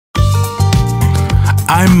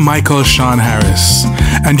I'm Michael Sean Harris,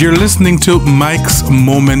 and you're listening to Mike's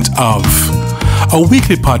Moment of, a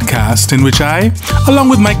weekly podcast in which I, along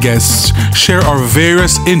with my guests, share our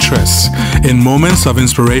various interests in moments of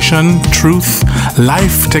inspiration, truth,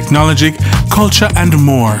 life, technology, culture, and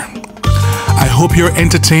more. I hope you're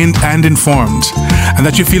entertained and informed, and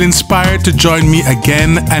that you feel inspired to join me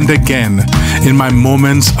again and again in my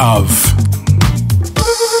moments of.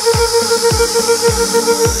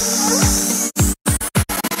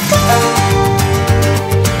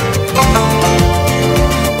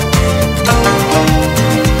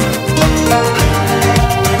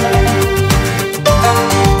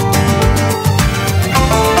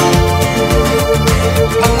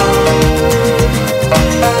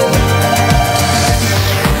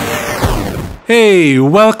 Hey,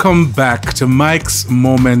 welcome back to Mike's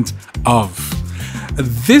Moment of.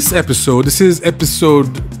 This is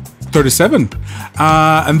episode 37.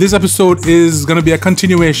 And this episode is going to be a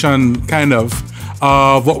continuation,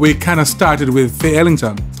 of what we kind of started with Faye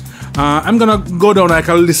Ellington. I'm going to go down like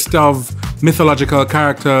a list of mythological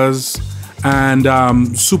characters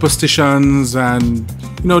and superstitions and,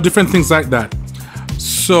 different things like that.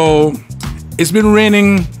 So, it's been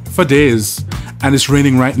raining for days. And it's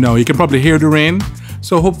raining right now. You can probably hear the rain.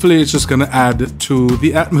 So hopefully it's just going to add to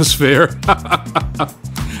the atmosphere.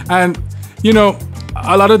 And,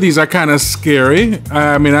 a lot of these are kind of scary.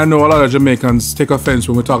 I mean, I know a lot of Jamaicans take offense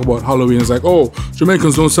when we talk about Halloween. It's like, oh,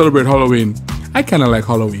 Jamaicans don't celebrate Halloween. I kind of like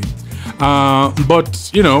Halloween. But,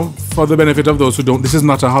 for the benefit of those who don't, this is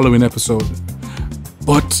not a Halloween episode.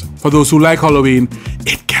 But for those who like Halloween,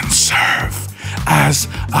 it can serve as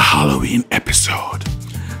a Halloween episode,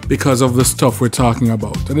 because of the stuff we're talking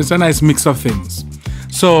about. And it's a nice mix of things.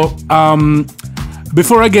 So,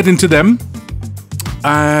 before I get into them,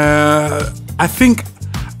 I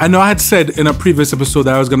know I had said in a previous episode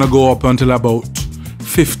that I was going to go up until about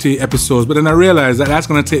 50 episodes, but then I realized that that's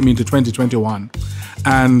going to take me into 2021.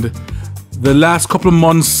 And the last couple of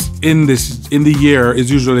months in the year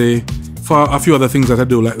is usually for a few other things that I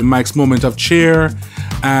do, like Mike's Moment of Cheer,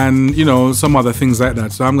 and some other things like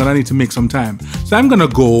that. So I'm gonna need to make some time. So I'm gonna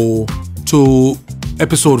go to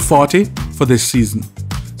episode 40 for this season.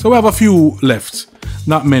 So we have a few left,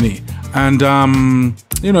 not many. And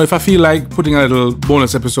if I feel like putting a little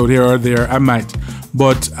bonus episode here or there, I might.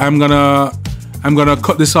 But I'm gonna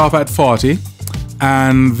cut this off at 40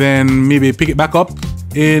 and then maybe pick it back up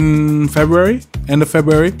in February, end of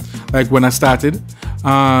February, like when I started.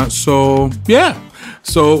 So yeah.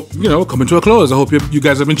 So, coming to a close. I hope you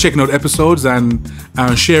guys have been checking out episodes and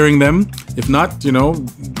sharing them. If not,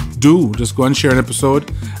 just go and share an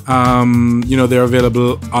episode. They're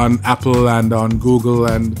available on Apple and on Google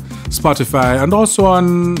and Spotify and also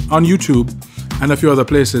on YouTube and a few other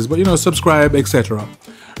places. But, subscribe, etc.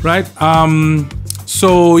 Right?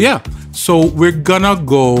 So, yeah. So, we're gonna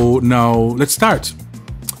go now. Let's start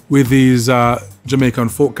with these Jamaican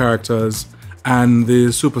folk characters and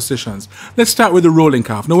the superstitions. Let's start with the rolling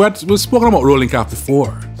calf. Now, we've spoken about rolling calf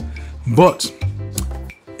before, but,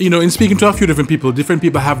 in speaking to a few different people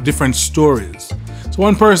have different stories. So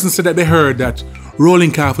one person said that they heard that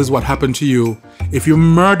rolling calf is what happened to you if you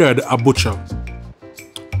murdered a butcher.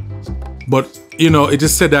 But, it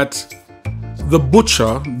is said that the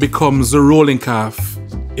butcher becomes the rolling calf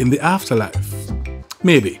in the afterlife.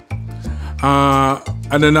 Maybe.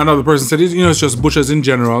 And then another person said, it's just butchers in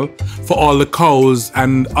general for all the cows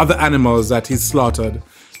and other animals that he slaughtered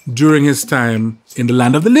during his time in the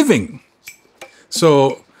land of the living.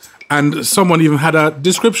 So, and someone even had a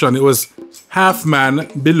description. It was half man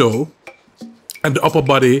below, and the upper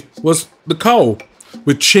body was the cow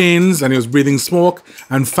with chains, and he was breathing smoke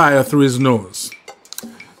and fire through his nose.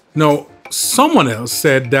 Now, someone else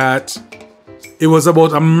said that it was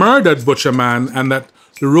about a murdered butcher man, and that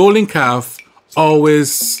the rolling calf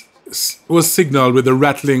always was signaled with the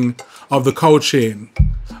rattling of the cow chain,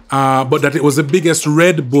 but that it was the biggest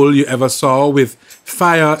Red Bull you ever saw, with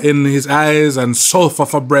fire in his eyes and sulfur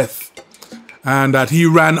for breath, and that he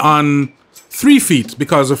ran on 3 feet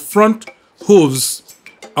because the front hooves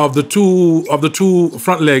of the two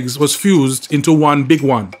front legs was fused into one big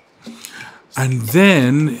one, and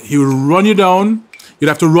then he would run you down. You'd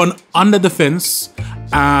have to run under the fence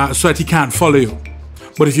so that he can't follow you.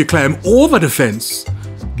 But if you climb over the fence,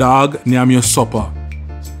 dog, nyam your supper.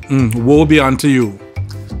 Woe be unto you.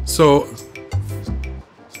 So,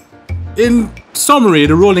 in summary,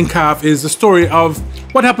 the rolling calf is the story of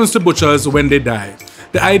what happens to butchers when they die.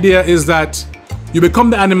 The idea is that you become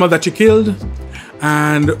the animal that you killed,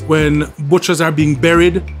 and when butchers are being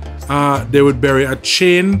buried, they would bury a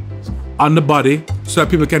chain on the body so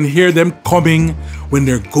that people can hear them coming when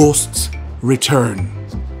their ghosts return.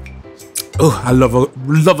 Oh, I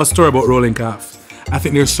love a story about rolling calf. I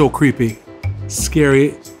think they're so creepy,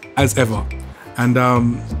 scary as ever. And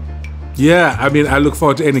yeah, I mean, I look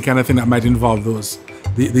forward to any kind of thing that might involve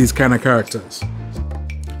these kind of characters.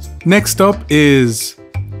 Next up is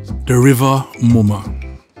the River Muma.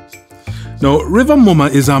 Now, River Muma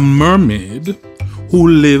is a mermaid who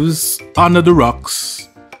lives under the rocks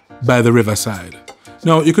by the riverside.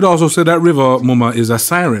 Now, you could also say that River Muma is a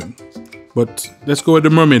siren, but let's go with the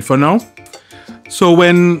mermaid for now. So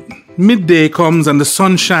when midday comes and the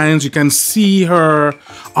sun shines, you can see her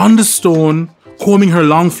on the stone, combing her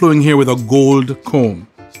long flowing hair with a gold comb.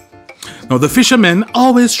 Now, the fishermen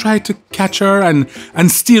always try to catch her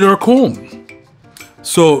and steal her comb,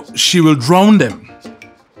 so she will drown them.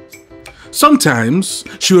 Sometimes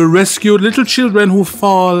she will rescue little children who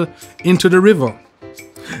fall into the river.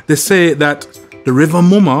 They say that the River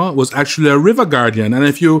Muma was actually a river guardian, and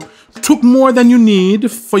if you took more than you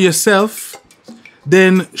need for yourself,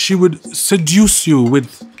 then she would seduce you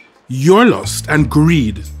with your lust and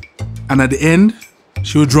greed, and at the end,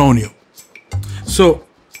 she would drown you. So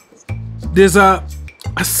there's a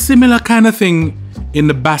similar kind of thing in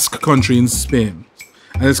the Basque country in Spain,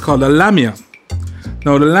 and it's called a lamia.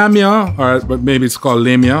 Now the lamia, or maybe it's called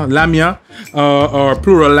lamia, or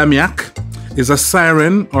plural lamiac, is a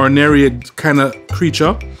siren or nereid kind of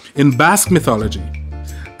creature in Basque mythology.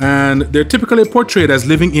 And they're typically portrayed as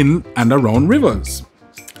living in and around rivers.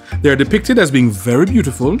 They're depicted as being very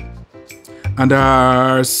beautiful and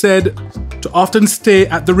are said to often stay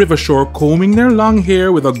at the river shore combing their long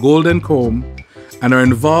hair with a golden comb, and are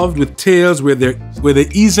involved with tales where they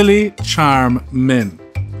easily charm men.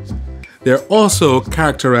 They're also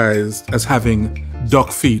characterized as having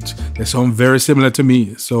duck feet. They sound very similar to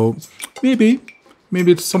me, so maybe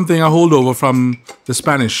it's something I hold over from the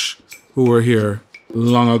Spanish who were here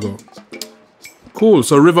long ago. Cool,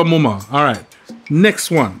 so River Muma. All right, next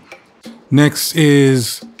one. Next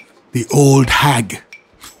is the old hag.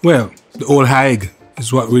 Well, the old hag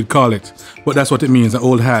is what we'd call it, but that's what it means, the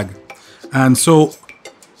old hag. And so,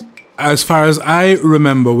 as far as I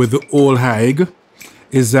remember with the old hag,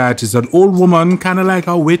 is that it's an old woman, kind of like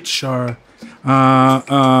a witch or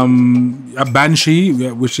a banshee,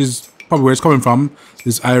 which is probably where it's coming from,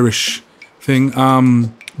 this Irish thing.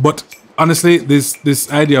 But honestly,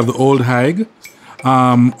 this idea of the old hag,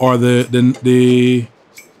 or the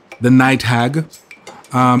night hag,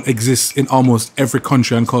 exists in almost every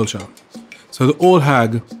country and culture. So the old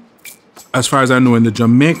hag, as far as I know in the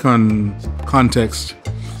Jamaican context,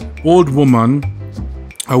 old woman,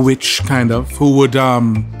 a witch kind of, who would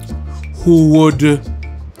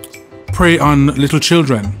prey on little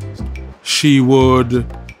children. She would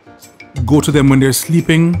go to them when they're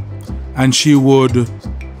sleeping, and she would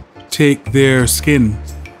take their skin,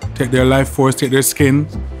 take their life force, take their skin,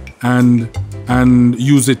 and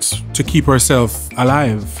use it to keep herself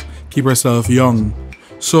alive, keep herself young.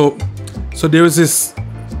 So there is this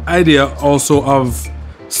idea also of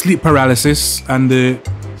sleep paralysis and the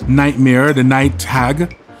nightmare, the night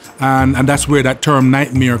hag, and that's where that term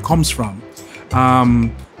nightmare comes from.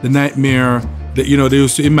 The nightmare, they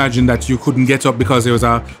used to imagine that you couldn't get up because there was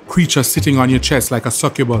a creature sitting on your chest like a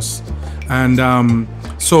succubus. And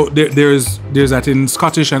so there's that in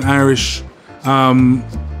Scottish and Irish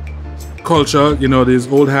culture, there's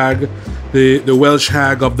old hag, the Welsh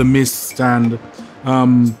hag of the mist, and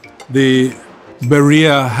the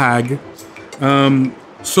Berea hag.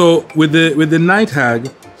 So with the night hag,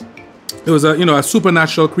 it was a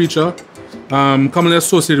supernatural creature, commonly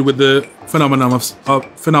associated with the phenomenon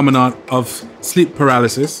of sleep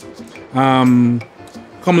paralysis.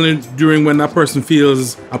 Commonly during when a person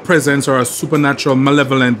feels a presence or a supernatural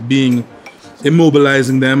malevolent being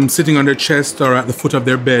immobilizing them, sitting on their chest or at the foot of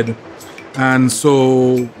their bed. And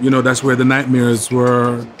so, that's where the nightmares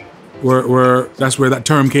were that's where that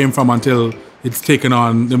term came from until it's taken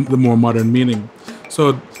on the more modern meaning.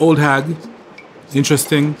 So old hag,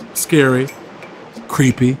 interesting, scary,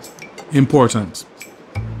 creepy, important.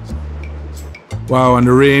 Wow, and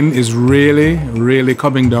the rain is really, really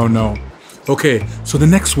coming down now. Okay, so the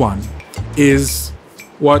next one is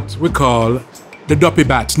what we call the duppy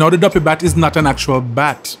bat. Now, the duppy bat is not an actual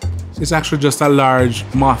bat. It's actually just a large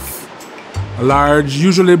moth. A large,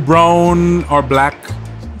 usually brown or black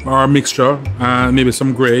or a mixture, maybe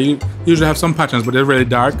some gray. Usually have some patterns, but they're really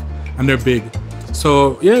dark and they're big.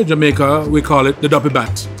 So yeah, Jamaica, we call it the duppy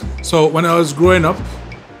bat. So when I was growing up,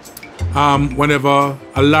 whenever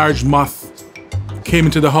a large moth came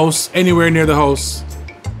into the house, anywhere near the house,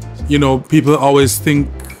 people always think,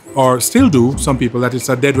 or still do, some people, that it's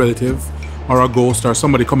a dead relative or a ghost or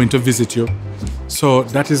somebody coming to visit you. So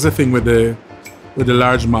that is the thing with the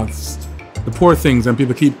large moths. the poor things, and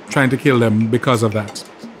people keep trying to kill them because of that.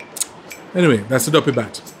 Anyway, that's the duppy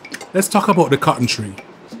bat. Let's talk about the cotton tree.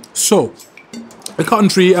 So, the cotton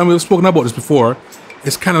tree, and we've spoken about this before,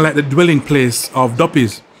 is kind of like the dwelling place of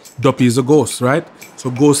duppies. Duppy is a ghost, right? So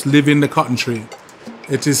ghosts live in the cotton tree.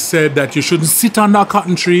 It is said that you shouldn't sit under a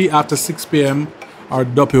cotton tree after 6 p.m. or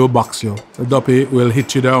duppy will box you. The duppy will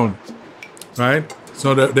hit you down, right?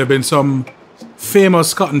 So there have been some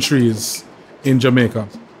famous cotton trees in Jamaica.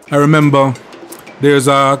 I remember there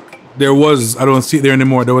was, I don't see it there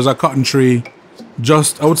anymore, there was a cotton tree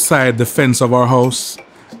just outside the fence of our house,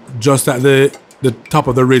 just at the top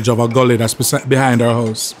of the ridge of a gully that's behind our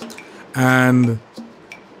house. And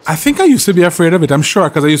I think I used to be afraid of it, I'm sure,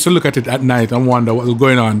 because I used to look at it at night and wonder what was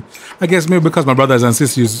going on. I guess maybe because my brothers and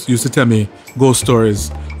sisters used to tell me ghost stories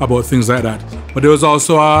about things like that. But there was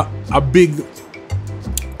also a big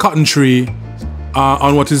cotton tree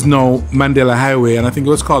on what is now Mandela Highway, and I think it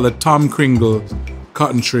was called the Tom Kringle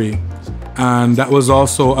cotton tree. And that was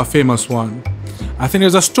also a famous one. I think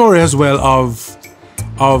there's a story as well of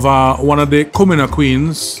one of the Kumina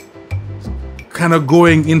queens kind of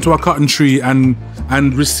going into a cotton tree and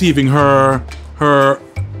receiving her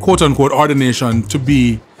quote-unquote ordination to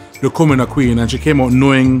be the Kumina queen, and she came out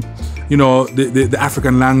knowing, you know, the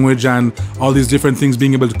African language and all these different things,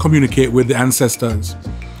 being able to communicate with the ancestors.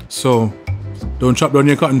 So don't chop down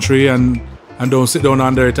your cotton tree and don't sit down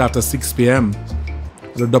under it after 6 p.m.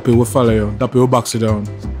 The duppy will follow you, duppy will box you down.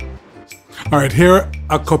 All right, here are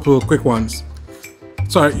a couple quick ones.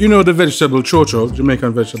 Sorry, you know the vegetable chocho,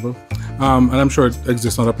 Jamaican vegetable, and I'm sure it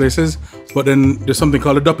exists in other places, but then there's something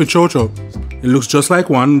called a duppy chocho. It looks just like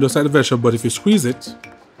one, just like the vegetable, but if you squeeze it,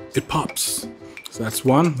 it pops. So that's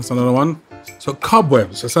one, that's another one. So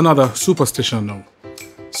cobwebs, that's another superstition now.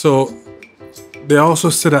 So they also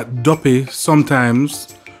say that duppy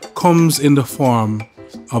sometimes comes in the form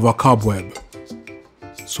of a cobweb.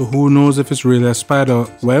 So who knows if it's really a spider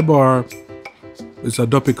web or it's a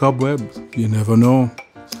duppy cobweb? You never know.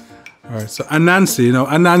 All right, so Anancy, you know,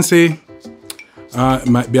 Anancy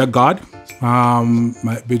might be a god,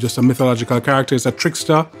 might be just a mythological character. It's a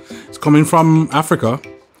trickster. It's coming from Africa,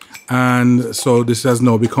 and so this has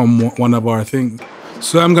now become one of our things.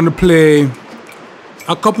 So I'm going to play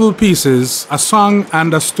a couple of pieces, a song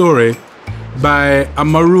and a story by a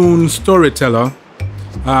Maroon storyteller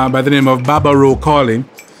by the name of Rowe Cawley.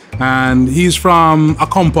 And he's from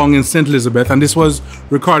Accompong in St. Elizabeth, and this was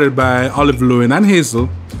recorded by Lewin and Hazel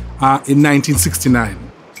in 1969.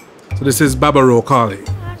 So this is Rowe Cawley.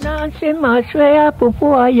 Anancy maswea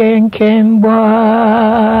pupu yenken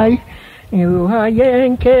boy, you are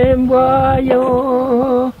yenken boy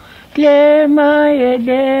yo, claim my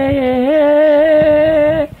eday,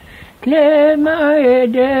 claim my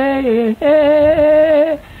eday,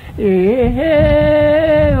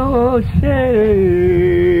 oh say.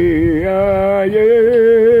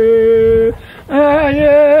 Ayay,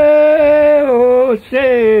 ayay, oh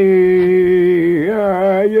say,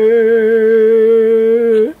 ayay.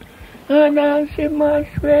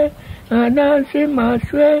 Anancy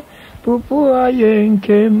maswe, pupu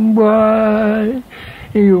yenken boy.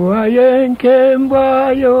 You are yenken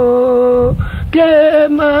boy, yo,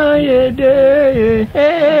 get my eday,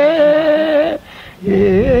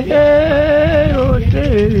 oh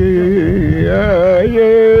say,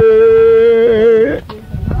 ayay.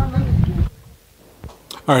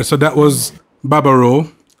 All right, so that was Rowe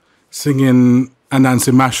singing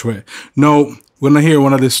Anancy Mashwe. Now, we're going to hear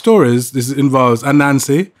one of the stories. This involves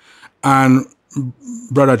Anancy and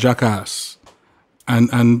Brother Jackass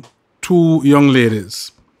and two young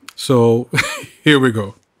ladies. So here we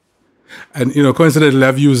go. And, you know, coincidentally,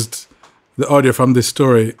 I've used the audio from this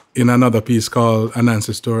story in another piece called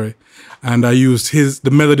Anancy's Story. And I used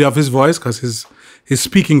the melody of his voice, because his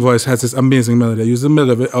speaking voice has this amazing melody. I used the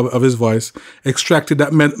melody of his voice, extracted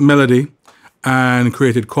that melody, and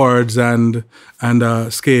created chords and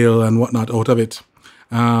scale and whatnot out of it.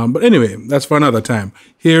 But anyway, that's for another time.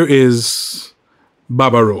 Here is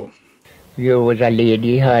Rowe. There was a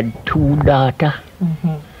lady had 2 daughters,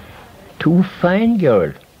 2 fine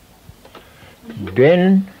girls.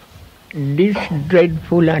 Then this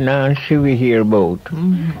dreadful Anancy we hear about,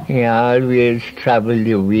 he always traveled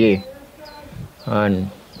away. And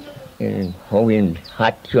how in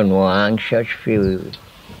hot, you know, anxious for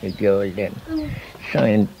the girl then. So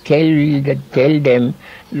I tell them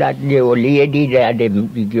that the old lady,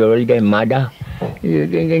 the girl, the mother,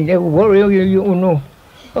 they worry, you know,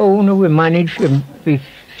 oh no, we manage to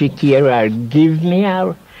care her, give me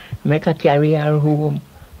her, make her carry her home,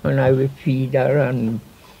 and I will feed her and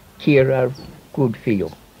care her good for you.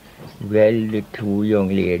 Well, the 2 young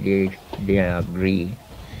ladies, they agree.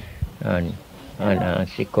 And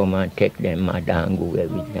Anancy come and take them mother and go away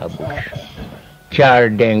with the bush. Char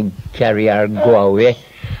then carry her go away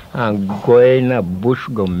and go in a bush,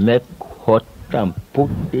 go make hot and put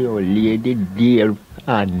the old lady there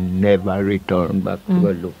and never return back to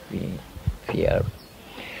go look for her.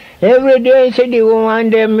 Every day, say the woman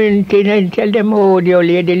them and tell them, oh, the old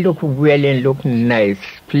lady look well and look nice,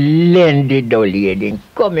 splendid old lady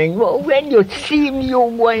coming. Oh, when you see me,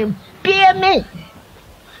 you go and pay me.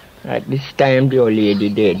 At this time, the old lady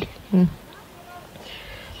dead.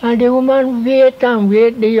 And the woman wait and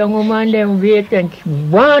wait, the young woman then wait and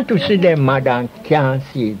want to see their mother and can't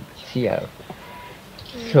see her.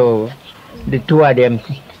 So the two of them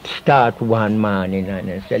start one morning and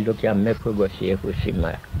they said, look, I'm going to go see if we see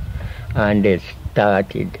my. And they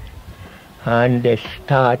started. And they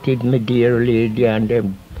started, my dear lady, and they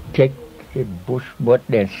take the bush, but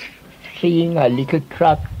they're seeing a little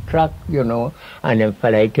track, you know, and then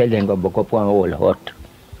I tell them go back up one whole hut.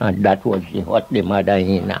 And that was the hut the mother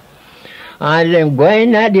in. And then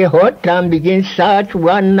going at the hut and begin search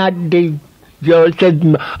one at the girl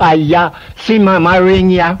said, ayah, see mama ring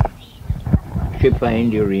ya. She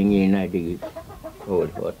find the ring in the old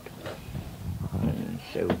hut. And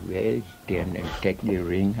so well, then they take the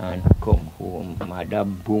ring and come home. Mother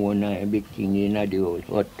bone and everything in the old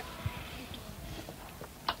hut.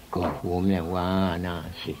 Come home and one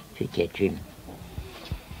Anancy to catch him.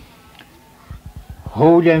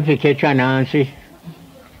 Hold them to catch Anancy.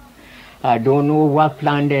 I don't know what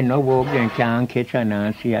plan they know work they can't catch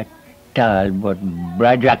Anancy at all, but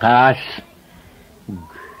Brother Cass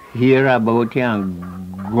hear about it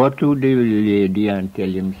and go to the lady and tell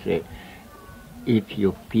him, say, if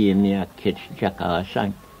you pay me, I catch Jackass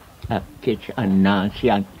and I catch Anancy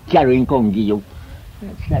and carry him come give you.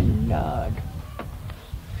 I said, Lord.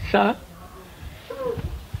 Sir?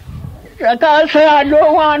 Jackass say, I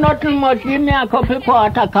don't want nothing much, give me a couple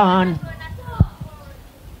quarter can.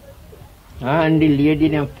 And the lady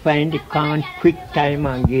then find the can quick time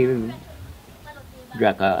and give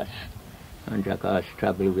Jackass. And Jackass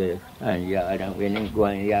travel with and yard, and when he go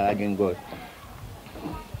in yard and go.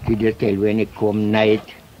 He just tell when he come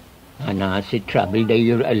night, and Anancy travel there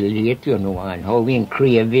late, you know, and how he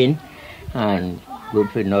craving, and good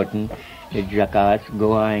for nothing. The Jackass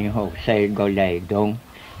go on outside, go lie down,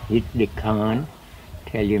 hit the can,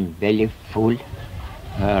 tell him belly full,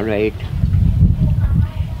 all right.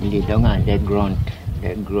 Lay down and they grunt.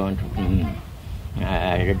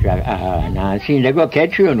 Anancy, they go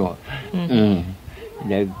catch you, know.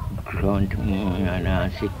 They grunt, and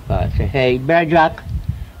Anancy pass. Hey, Brother Jack,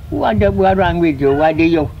 what wrong with you? What do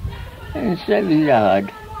you? And said,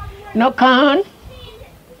 Lord, no can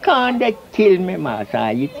they kill me, master?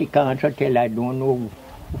 I eat the can, so tell I don't know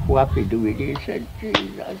what to do with it. He said,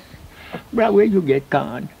 Jesus, brother, where you get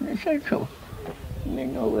can? I said, so, I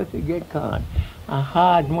know where to get can. I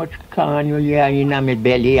had much can you hear in my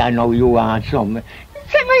belly, I know you want some. He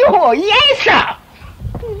said, oh, yes, sir.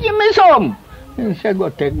 Give me some. He said, go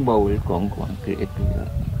take bowl, come, create.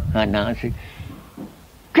 And Anancy,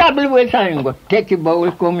 trouble with him, go take the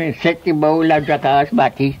bowl, come and set the bowl at Jackass'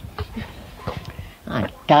 body.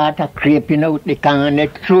 And start creeping out the can, they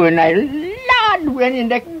threw in a lad when in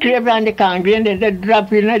the creep and the can, and then they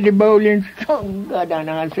drop in at the bowl and so God,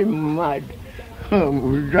 Anancy mad.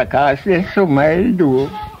 Jackass is so mild, do.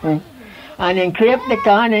 And then creep the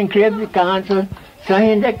can, so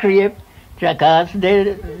in the creep, Jackass,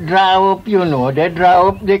 they draw up, you know, they draw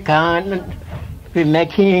up the can to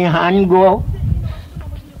make his hand go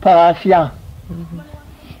past ya.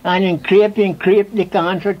 And in creep the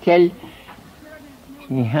can, so tell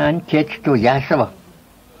his hand catch to Yasava.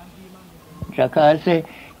 Jackass say,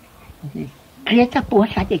 create a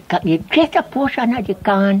portion of the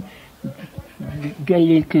can, get a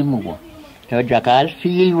little more. So Jackass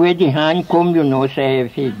feel where the hand come, you know, say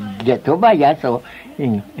if he get over here, so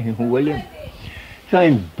he hold him. So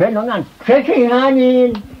he bend on and press his hand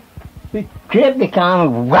in, he grab the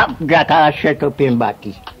can, whap, Jackass shut up in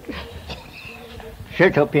body.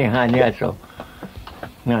 Shut up in hand here, so.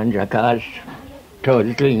 And Jackass told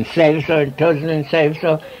himself,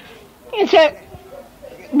 so. He said,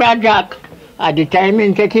 Brother Jack, at the time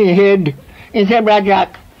he take his head, he said, Brother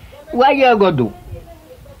Jack, what you go do?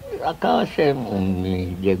 Jackass say,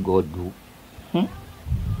 me, they go do.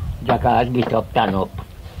 Jackass get up, turn up.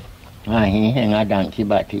 And he hang a donkey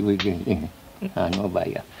body with him. And over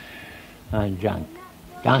here. And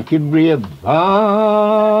donkey brave.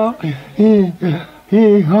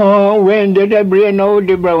 When they bring out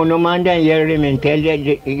the brown man, then hear him and tell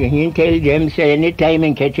them, say, anytime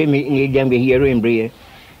and catch him, need them to hear him breathe.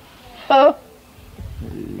 Oh,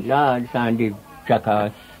 Lord, and the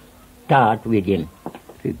Jackass start with him.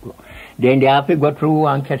 Then they have to go through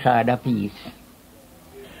one cassava piece.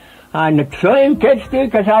 And so him catch the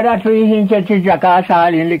cassava tree, him catch the jackass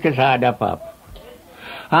all in the cassava pop.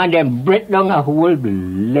 And then break down a whole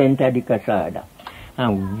length of the cassava.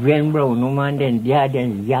 And when brown woman then yard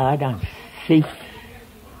and see,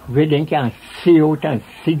 where they can see out and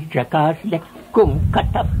see jackass, they come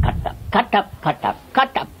cut up,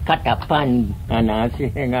 and I see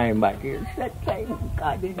hang on back here, set side,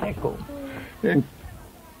 God in the come.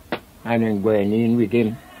 And then going in with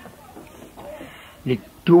him. The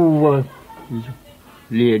two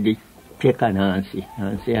ladies take Anancy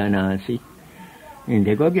and say Anancy. And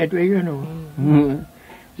they go get where you know.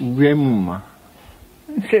 Where mama?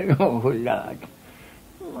 Say, oh Lord.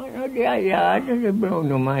 Man, they are yard. The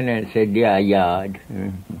brown man and said they are yard.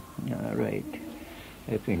 All right.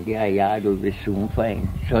 I think they are yard will be soon fine.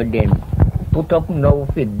 So then put up now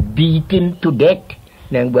to beat him to death.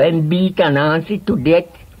 Then go and beat Anancy to death.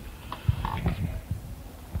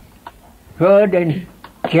 So then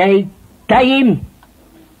tie him.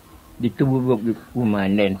 The two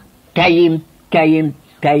women then tie him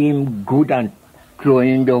good and throw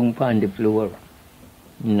him down on the floor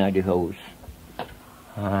in the house.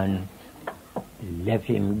 And left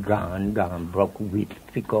him gone, broke whip,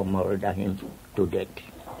 because murder him to death.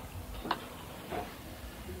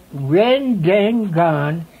 When then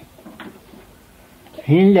gone,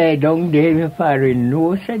 he lay down there for a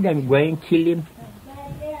nose and then go and kill him.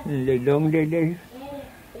 Lay down there,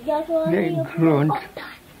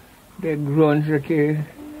 they groans that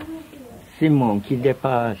see monkey they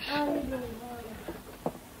pass.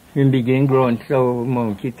 He begin groan, so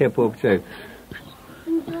monkey step up, say,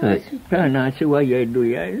 Anancy, what you do?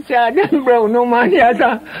 I say, I done brown no man, yes,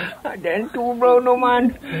 sir. I done two brown no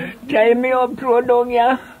man. Tie me up, throw down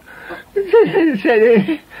here.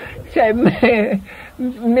 Say,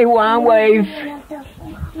 me one wife.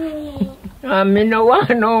 And me no want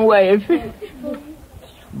no wife.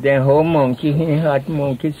 Then whole monkey, he had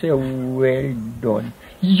monkey say, well done.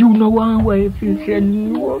 You no want wife? He said,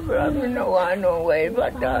 no, me no want no wife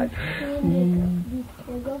at that.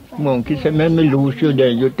 Monkey said, let me lose you,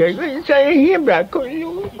 then you take me. He said, here, black,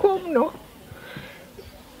 you come, no.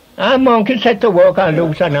 And monkey said to walk and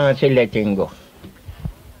lose Anancy, let him go.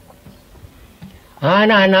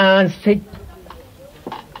 And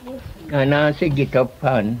Anancy get up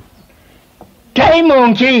and tie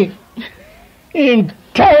monkey,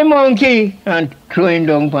 and throw him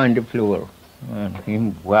down on the floor. And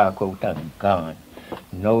him walk out and gone.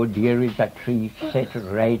 Now there is a tree set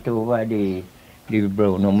right over the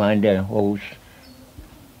brown man's house.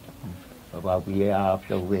 About a year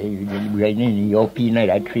after, when you open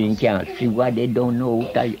that tree and can't see what they don't know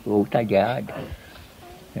out of yard.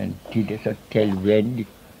 And he just tell when the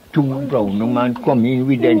two brown men come in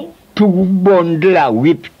with them two bundle of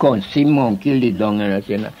whip, come see monkey lay down and I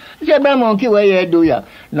say, monkey, what you do ya?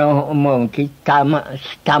 No, monkey stammer,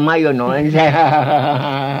 you know, and say,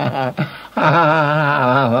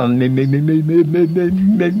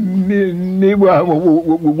 me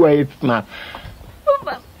wife, ma.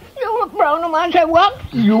 You brown man say, what?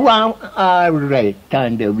 You want, all right,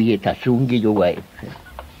 turn the waiter, soon give your wife.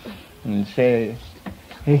 And say,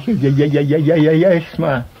 yes,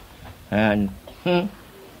 ma. And,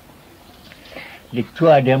 the two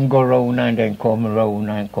of them go round and then come round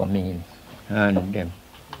and come in. And them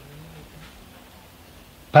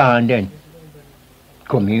pan then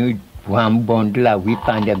come in with one bundle of whip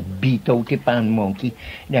and then beat out the pan monkey.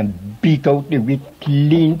 Then beat out the whip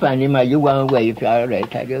clean pan him. You want wife, all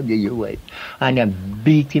right, I will give you wife. And then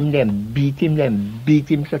beat him,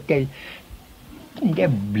 so tell they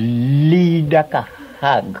bleed like a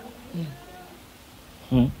hog.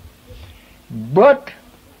 But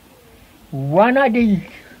one of the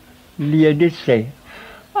ladies say,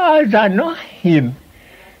 as I know him,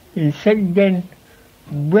 he said, then,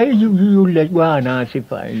 where you let go Anancy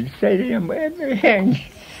for? He said, my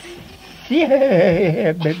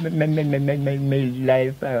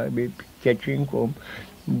life I'll be catching home,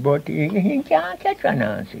 but he can't catch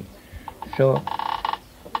Anancy. So,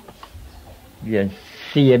 just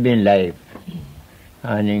save in life,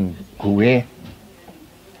 and in Kuwait,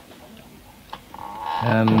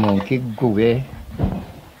 monkey go away,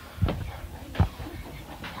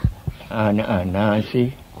 and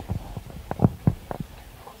Anancy,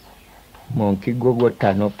 monkey go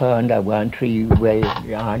turn up under one tree where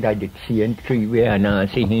under the same tree where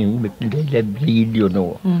Anancy him they bleed, you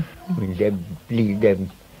know. When they bleed them,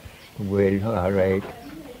 well, all right.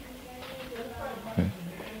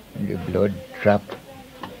 The blood drop.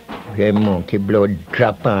 When monkey blood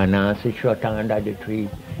drop Anancy shot under the tree.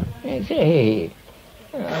 They say, hey.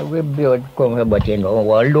 We blood come from, but you know,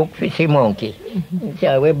 well, look for the monkey.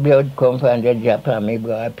 So we blood come from the Japan, me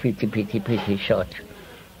go a pretty shot.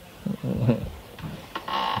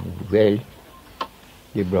 Well,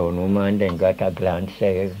 the brown woman then got a glance,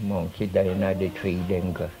 say, monkey dying at the tree,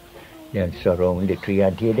 then surround the tree,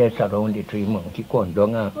 until they surround the tree, monkey come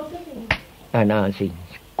down and Anancy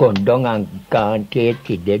come down and can't take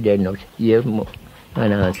it, they not hear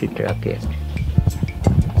Anancy track it.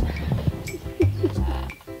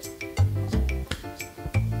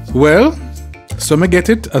 Well, some get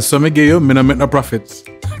it, and some get you, me not make no profit.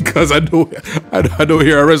 Because I don't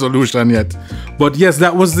hear a resolution yet. But yes,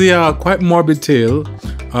 that was the quite morbid tale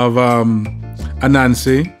of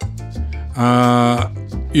Anancy,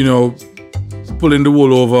 you know, pulling the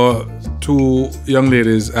wool over two young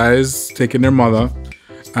ladies' eyes, taking their mother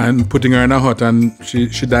and putting her in a hut, and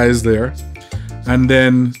she dies there. And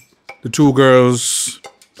then the two girls,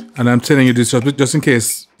 and I'm telling you this just in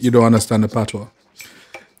case you don't understand the patois.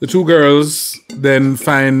 The two girls then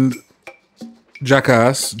find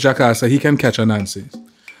Jackass, so he can catch Anancy.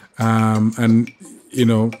 And, you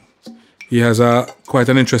know, he has quite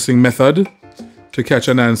an interesting method to catch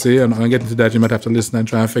Anancy. And I'll get into that. You might have to listen and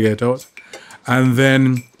try and figure it out. And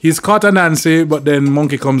then he's caught Anancy, but then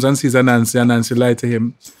Monkey comes and sees Anancy. Anancy lied to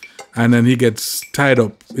him. And then he gets tied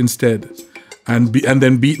up instead. And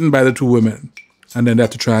then beaten by the two women. And then they have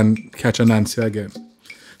to try and catch Anancy again.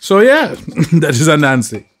 So, yeah, that is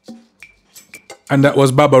Anancy. And that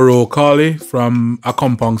was Baba Rowe Cawley from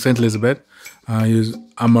Accompong, St. Elizabeth. He's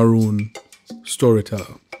a Maroon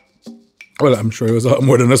storyteller. Well, I'm sure he was a lot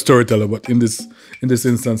more than a storyteller, but in this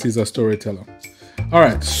instance, he's a storyteller. All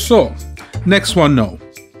right, so next one now,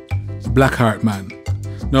 Blackheart Man.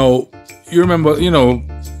 Now, you remember, you know,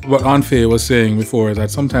 what Aunt Faye was saying before,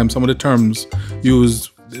 that sometimes some of the terms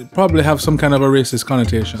used probably have some kind of a racist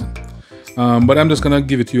connotation. But I'm just gonna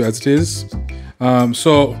give it to you as it is.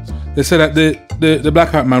 So they said that the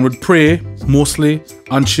Blackheart Man would prey mostly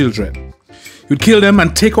on children. He would kill them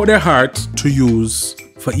and take out their heart to use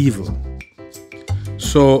for evil.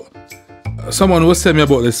 So someone was telling me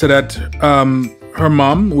about this, said that her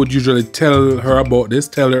mom would usually tell her about this,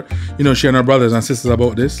 tell her, you know, she and her brothers and sisters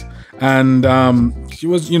about this. And she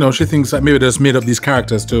was, you know, she thinks that maybe they just made up these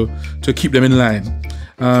characters to keep them in line,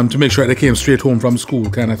 to make sure that they came straight home from school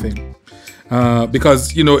kind of thing.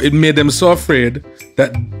 Because, you know, it made them so afraid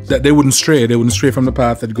that they wouldn't stray from the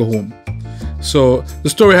path, they'd go home. So the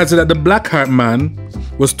story had said that the Blackheart Man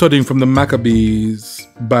was studying from the Maccabees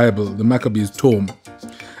Bible, the Maccabees tome.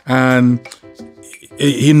 And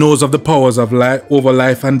he knows of the powers of life over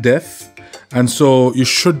life and death. And so you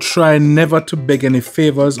should try never to beg any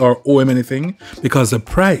favors or owe him anything, because the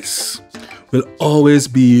price will always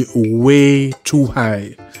be way too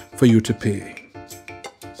high for you to pay.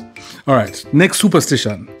 All right, next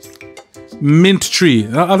superstition. Mint tree.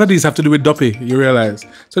 Now, other these have to do with duppy, you realize.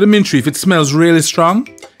 So the mint tree, if it smells really strong,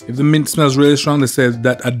 if the mint smells really strong, they say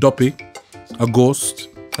that a duppy, a ghost,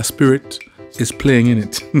 a spirit is playing in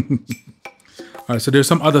it. All right, so there's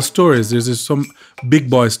some other stories. There's some big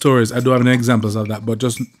boy stories. I don't have any examples of that, but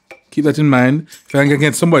just keep that in mind. If I can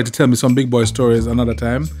get somebody to tell me some big boy stories another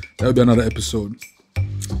time, that would be another episode.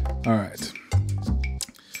 All right.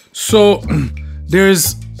 So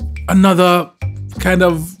there's another kind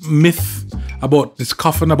of myth about this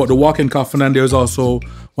coffin, about the walking coffin, and there's also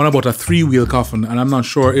one about a three-wheel coffin, and I'm not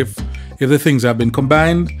sure if the things have been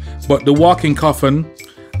combined, but the walking coffin,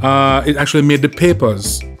 it actually made the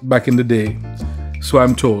papers back in the day, so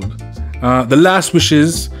I'm told. The last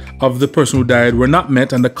wishes of the person who died were not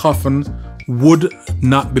met, and the coffin would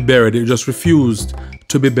not be buried. It just refused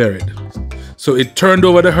to be buried. So it turned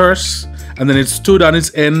over the hearse, and then it stood on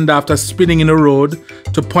its end after spinning in a road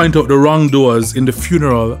to point out the wrongdoers in the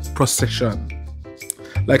funeral procession.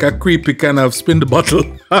 Like a creepy kind of spin the bottle.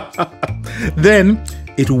 Then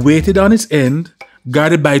it waited on its end,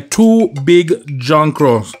 guarded by two big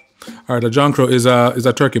jonquils. All right, a jonquil is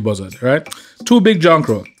a turkey buzzard, right? Two big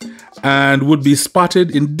jonquils, and would be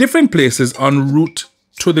spotted in different places en route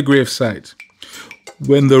to the gravesite.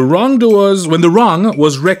 When the wrong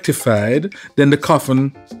was rectified, then the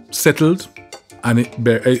coffin settled, and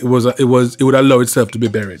it would allow itself to be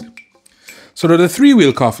buried. So the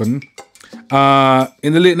three-wheel coffin,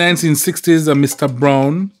 in the late 1960s, a Mr.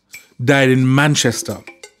 Brown died in Manchester,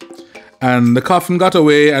 and the coffin got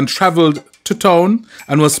away and travelled to town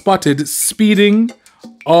and was spotted speeding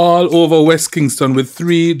all over West Kingston with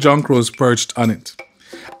three jonquils perched on it.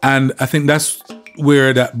 And I think that's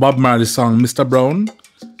where that Bob Marley song Mr. Brown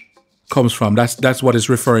comes from. That's what it's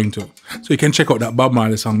referring to. So you can check out that Bob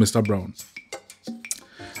Marley song Mr. Brown.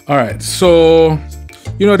 All right, so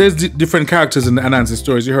you know, there's different characters in the Anancy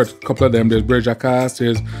stories. You heard a couple of them. There's Brother Cass,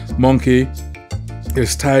 there's Monkey,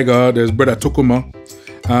 there's Tiger, there's Brother Tukuma.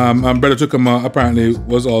 And Brother Tukuma apparently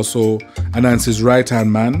was also Anancy's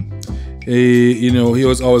right-hand man. He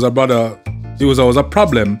was always a brother. He was always a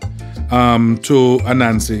problem to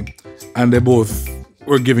Anancy, and they both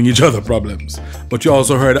were giving each other problems. But you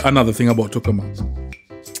also heard another thing about Tukuma.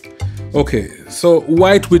 Okay, so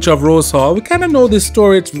White Witch of Rose Hall. We kind of know this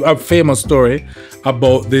story. It's a famous story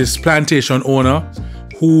about this plantation owner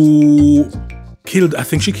who killed, I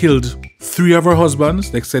think she killed 3 of her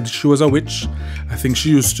husbands. They said she was a witch. I think she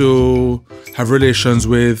used to have relations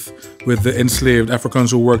with the enslaved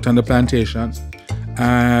Africans who worked on the plantation.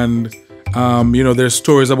 And, you know, there's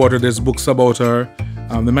stories about her. There's books about her.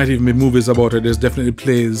 There might even be movies about her. There's definitely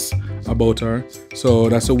plays about her. So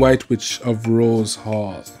that's a White Witch of Rose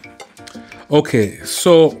Hall. Okay,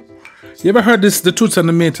 so you ever heard the Toots and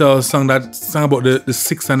the Maytals song that sang about the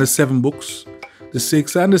 6 and the 7 books? The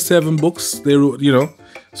 6 and the 7 books, they wrote, you know.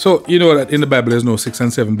 So you know that in the Bible there's no 6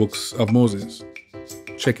 and 7 books of Moses.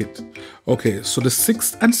 Check it. Okay, so the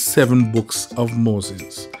 6 and 7 books of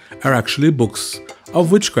Moses are actually books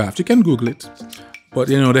of witchcraft. You can Google it. But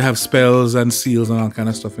you know, they have spells and seals and all kind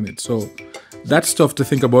of stuff in it. So that's stuff to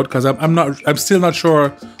think about, because I'm still not sure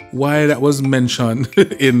why that was mentioned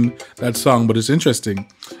in that song, but it's interesting.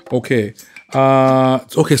 Okay.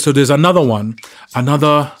 Okay, so there's another one.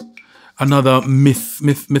 Another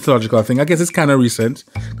mythological thing. I guess it's kind of recent,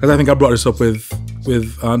 because I think I brought this up with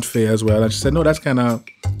Aunt Faye as well, and she said, no, that's kind of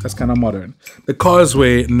modern. The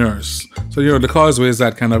Causeway Nurse. So, you know, the Causeway is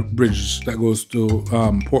that kind of bridge that goes to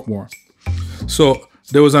Portmore. So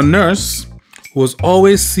there was a nurse who was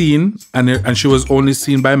always seen, and she was only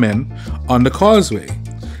seen by men, on the Causeway.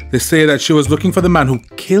 They say that she was looking for the man who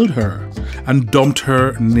killed her and dumped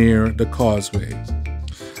her near the Causeway.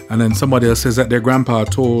 And then somebody else says that their grandpa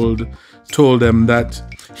told them that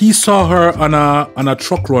he saw her on a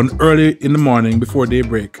truck run early in the morning before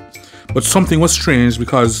daybreak. But something was strange,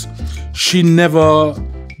 because she never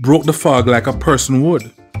broke the fog like a person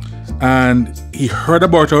would. And he heard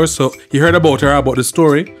about her, about the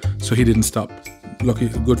story, so he didn't stop. Lucky,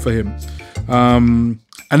 good for him. And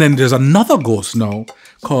then there's another ghost now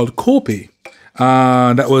called Kopi,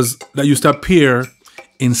 that used to appear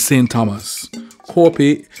in St. Thomas.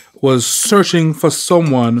 Kopi was searching for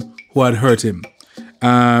someone who had hurt him.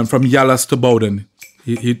 From Yallas to Bowden,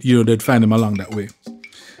 they'd find him along that way.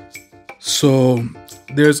 So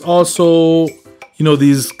there's also, you know,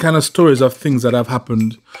 these kind of stories of things that have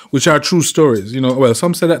happened, which are true stories. You know, well,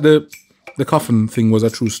 some say that the coffin thing was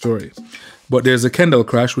a true story. But there's a Kendall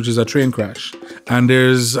crash, which is a train crash. And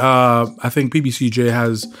there's, I think PBCJ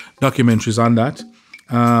has documentaries on that.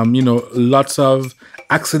 You know, lots of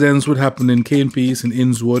accidents would happen in Cane Peace, in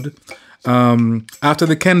Innswood. After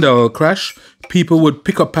the Kendall crash, people would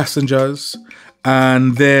pick up passengers.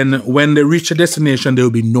 And then when they reach a destination, there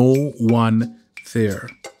will be no one there.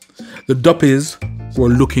 The Duppies were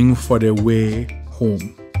looking for their way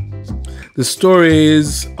home. The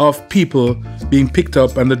stories of people being picked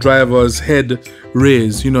up and the driver's head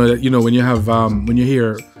raised. You know when you have when you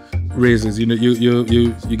hear raises, you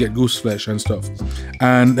get goose flesh and stuff,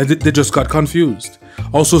 and they just got confused.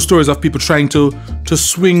 Also, stories of people trying to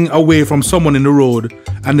swing away from someone in the road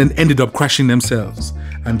and then ended up crashing themselves.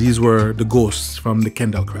 And these were the ghosts from the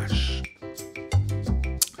Kendall crash.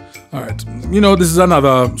 All right, you know, this is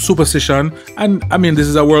another superstition, and I mean, this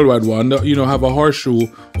is a worldwide one. You know, have a horseshoe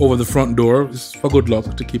over the front door. It's for good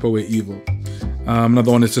luck, to keep away evil.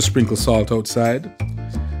 Another one is to sprinkle salt outside.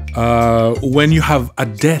 When you have a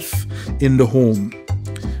death in the home,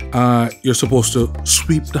 you're supposed to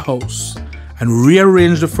sweep the house and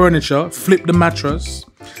rearrange the furniture, flip the mattress,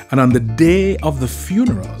 and on the day of the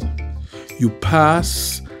funeral, you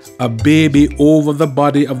pass a baby over the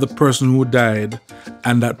body of the person who died,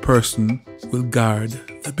 and that person will guard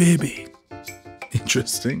the baby.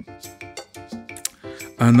 Interesting.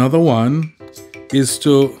 Another one is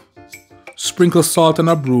to sprinkle salt on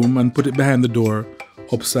a broom and put it behind the door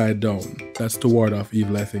upside down. That's to ward off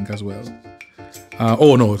evil, I think, as well.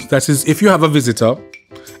 Oh no, that is if you have a visitor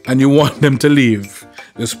and you want them to leave,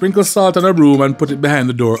 you sprinkle salt on a broom and put it behind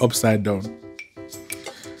the door upside down.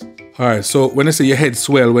 All right, so when I say your head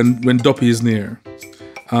swell when Duppy is near,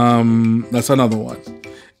 that's another one.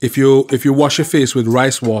 If you wash your face with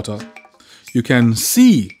rice water, you can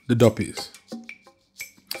see the Duppies.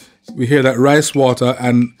 We hear that rice water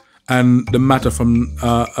and the matter from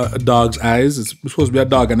a dog's eyes. It's supposed to be a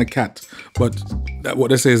dog and a cat, but what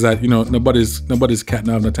they say is that, you know, nobody's cat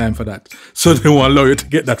now have no time for that, so they won't allow you to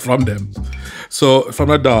get that from them. So from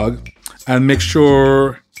a dog, and make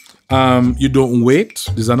sure You don't wait.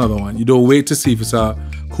 There's another one. You don't wait to see if it's a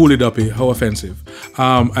coolie duppy. How offensive.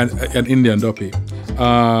 An Indian duppy.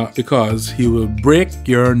 Because he will break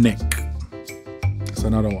your neck. That's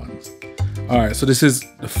another one. All right, so this is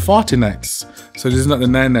the 40 nights. So this is not the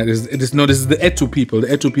 9 nights. This is the Etu people. The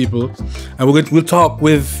Etu people, and we'll talk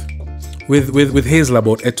with Hazel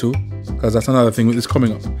about Etu, because that's another thing that's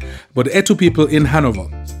coming up. But the Etu people in Hanover,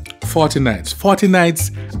 40 nights. 40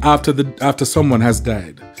 nights after someone has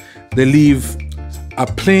died, they leave a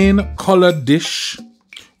plain colored dish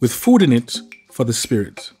with food in it for the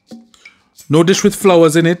spirit. No dish with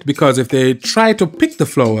flowers in it, because if they try to pick the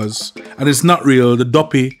flowers and it's not real, the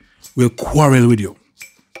duppy will quarrel with you.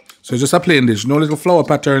 So it's just a plain dish, no little flower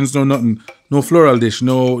patterns, no nothing, no floral dish,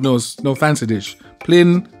 no fancy dish,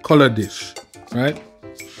 plain colored dish, right?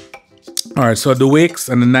 All right, so the wakes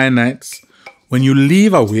and the 9 nights. When you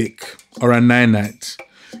leave a wake or a 9 night,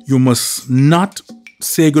 you must not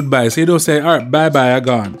say goodbye. So you don't say, all right, bye-bye, I'm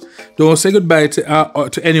gone. Don't say goodbye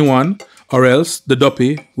to anyone, or else the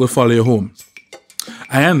duppy will follow you home.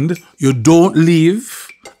 And you don't leave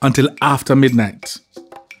until after midnight.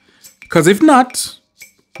 Because if not,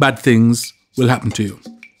 bad things will happen to you.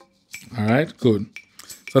 All right, good.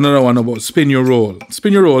 So another one about spin your roll.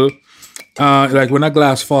 Spin your roll, like when a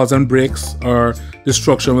glass falls and breaks or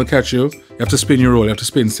destruction will catch you, you have to spin your roll. You have to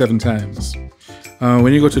spin 7 times.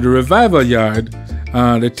 When you go to the revival yard,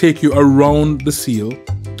 they take you around the seal.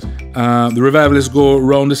 The revivalists go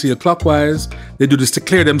around the seal clockwise. They do this to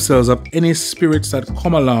clear themselves of any spirits that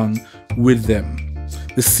come along with them.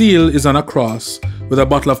 The seal is on a cross with a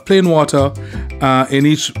bottle of plain water in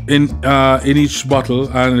each bottle,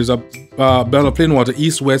 and there's a bottle of plain water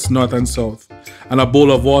east, west, north, and south, and a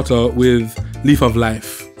bowl of water with leaf of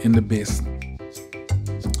life in the base.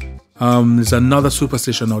 There's another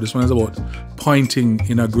superstition now. This one is about pointing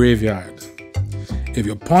in a graveyard. If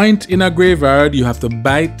you point in a graveyard, you have to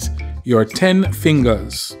bite your 10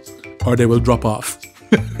 fingers or they will drop off.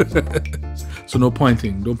 So no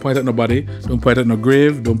pointing. Don't point at nobody. Don't point at no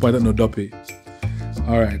grave. Don't point at no duppy.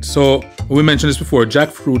 All right. So we mentioned this before,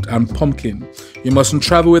 jackfruit and pumpkin. You mustn't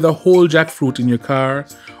travel with a whole jackfruit in your car,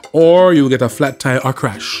 or you will get a flat tire or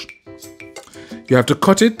crash. You have to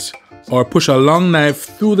cut it or push a long knife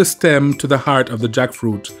through the stem to the heart of the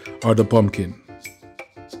jackfruit or the pumpkin.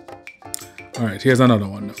 All right, here's another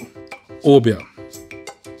one now. Obia.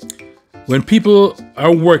 When people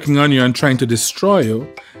are working on you and trying to destroy you,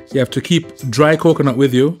 you have to keep dry coconut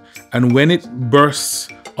with you, and when it bursts,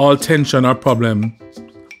 all tension or problem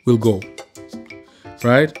will go,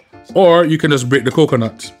 right? Or you can just break the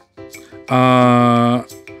coconut,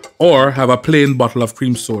 or have a plain bottle of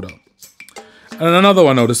cream soda. And another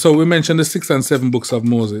one now, so we mentioned the 6 and 7 books of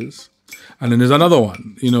Moses. And then there's another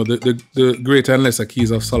one, the greater and lesser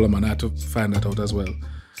keys of Solomon. I had to find that out as well.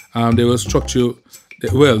 They will instruct you,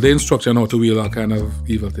 they instruct you on how to wield all kind of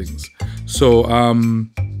evil things. So,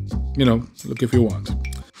 look if you want.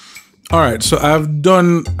 All right, so I've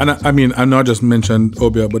done, and I know I just mentioned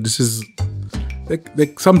Obia, but this is,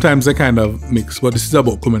 sometimes they kind of mix, but this is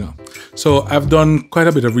about Kumina. So I've done quite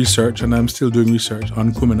a bit of research, and I'm still doing research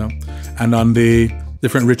on Kumina and on the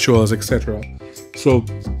different rituals, etc. So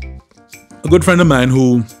a good friend of mine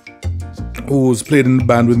who's played in the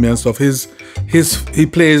band with me and stuff, he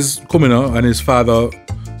plays Kumina, and his father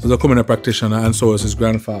was a Kumina practitioner, and so was his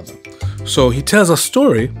grandfather. So he tells a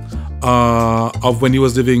story of when he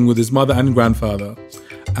was living with his mother and grandfather,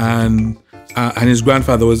 and his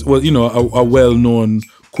grandfather was a well-known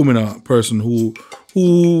Kumina person who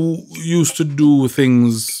used to do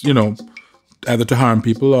things, either to harm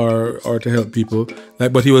people or to help people.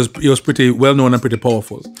 But he was pretty well known and pretty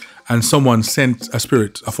powerful. And someone sent a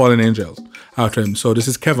spirit, a fallen angel, after him. So this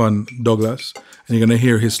is Kevin Douglas, and you're gonna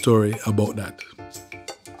hear his story about that.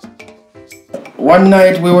 One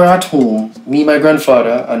night we were at home, me, my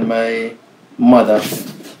grandfather, and my mother.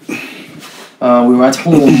 We were at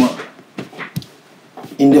home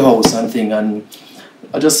in the house and thing, and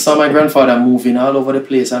I just saw my grandfather moving all over the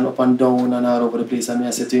place and up and down and all over the place. And I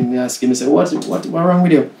said to him, I said, what wrong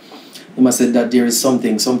with you? He must said that there is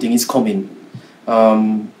something is coming.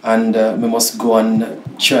 And we must go and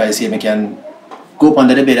try, see if we can go up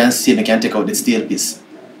under the bed and see if we can take out the steel piece.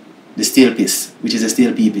 The steel piece, which is a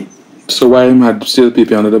steel peepee. So why him had steel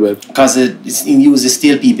peepee under the bed? Because he used the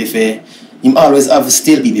steel peepee for, him always have a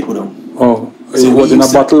steel peepee put on. Oh, so what, in a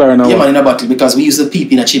bottle or in a... Yeah, man, in a bottle, because we used to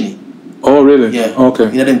peep in a chimney. Oh, really? Yeah. Okay.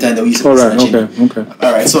 In them time that we used to piss in a chimney. Okay.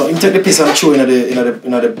 Alright, so he take the piece and throw in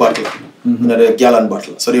the bottle, in the gallon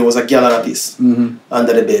bottle. So there was a gallon of piece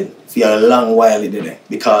under the bed for a long while there,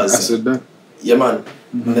 because... I said that. Yeah, man.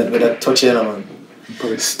 With that touch, man.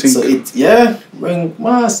 Probably stink. So bring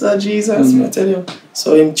Master Jesus, I tell you.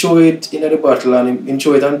 So him throw it in the bottle and him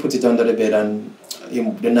throw it and put it under the bed and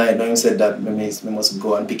the night now him said that me must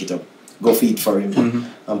go and pick it up. Go feed for him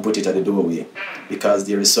and put it at the doorway because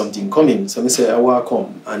there is something coming. So I say I want to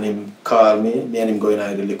come and him call me and him go in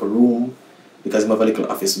the little room because I have a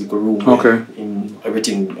little office, little room. Okay. In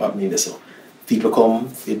everything happening there. So people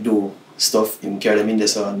come, they do stuff, him carry them in there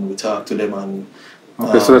so and we talk to them and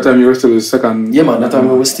okay, so that time you were still the second. Yeah man, that time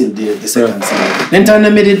I was still the second side. Then time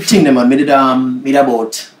I made the thing man, made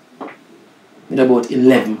about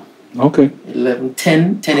 11. Okay. 11,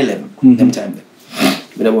 10, 11 them time then.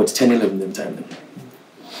 Made about 10, 11 them time then.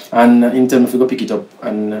 And in terms of we go pick it up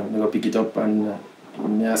and I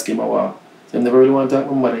ask him so I never really want to talk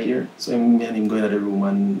to my mother here. So me and him go into the room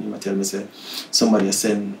and he tell me say somebody has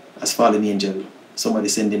sent as fallen angel. Somebody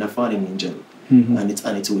sending a fallen angel and it's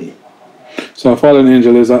on its way. So a fallen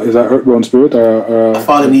angel is a earthbound spirit or a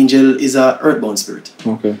fallen angel is a earthbound spirit.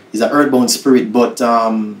 Okay. It's a earthbound spirit, but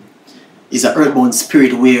it's a earthbound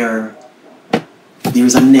spirit where there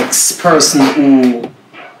is a next person who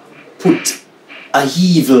put a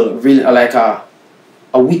evil, really like a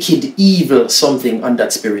wicked evil something on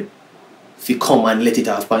that spirit. If you come and let it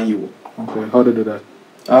off on you. Okay. How do they do that?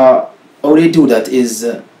 How they do that is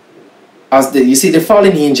you see the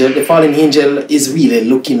fallen angel is really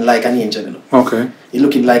looking like an angel, you know. Okay. He's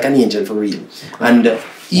looking like an angel for real. Okay. And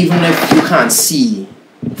even if you can't see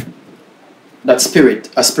a spirit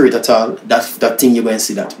at all, that thing you're going to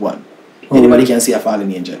see that one. Anybody can see a fallen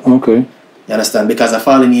angel. Okay. You understand? Because a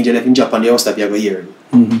fallen angel, if you jump on the house top, you're going to hear him.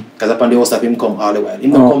 Because upon the house top, him come all the while.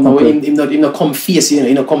 Him not come face you,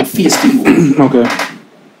 he not come face to you. Okay.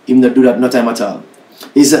 Him not do that no time at all.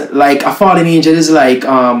 It's like a fallen angel is like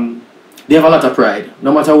they have a lot of pride.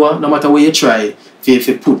 No matter what you try, if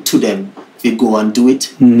you put to them, if you go and do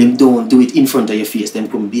it, them don't do it in front of your face, them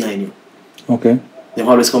come behind you. Okay. Them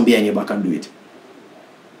always come behind your back and do it.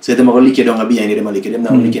 So them are going to lick you down and behind you, them are lick you, them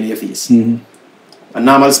now lick you in your face. A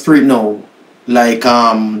normal spirit now, like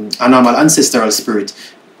a normal ancestral spirit,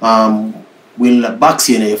 will box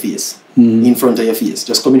you in your face, in front of your face.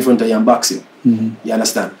 Just come in front of you and box you. You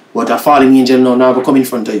understand? But a fallen angel now go come in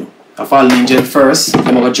front of you. A fallen angel first,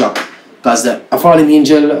 them are going to drop. Because a fallen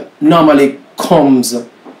angel normally comes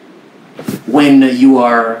when you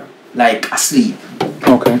are like asleep.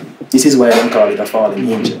 Okay. This is why I don't call it a fallen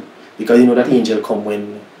angel. Because you know that angel come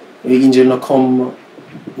when the angel not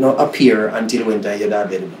appear until when you're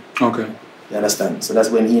dead. Okay. You understand? So that's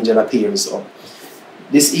when angel appears. So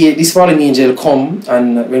this fallen angel come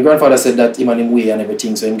and when grandfather said that him and him way and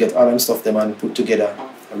everything, so him get all them stuff them and put together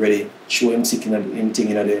already, show him thing in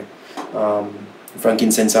the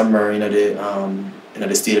frankincense and myrrh in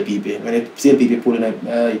the steel peepee. When the steel peepee pull in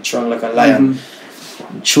it strong like a lion.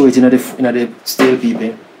 Show it in the steel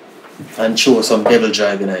peepee and show some devil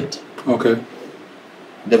drive in it. Okay.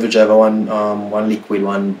 Devil drive one liquid,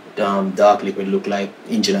 one dark liquid look like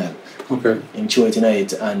engine oil. Okay. And show it in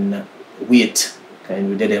it and wait.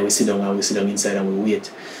 And we sit down inside and we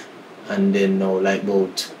wait. And then now like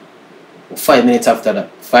about 5 minutes after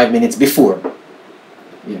that, 5 minutes before.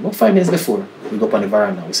 Yeah, about 5 minutes before, we go up on the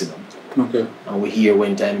veranda, we sit down. Okay. And we hear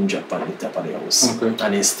when time him drop on the top of the house. Okay.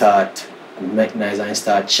 And he start make noise and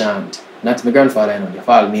start chant. Not my grandfather, you know, the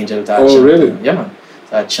fallen angel start chant. Oh, really? Yeah, man.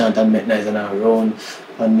 Start chant and make noise and I run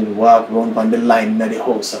and walk round on the line of the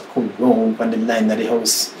house. I come round on the line of the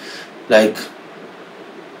house. Like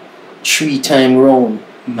 3 times round.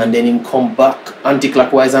 And then him come back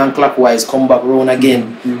anti-clockwise and clockwise, come back round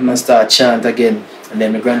again and start chant again. And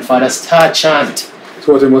then my grandfather start chant.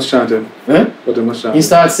 So what he must chanting? Huh? What he must chanting? He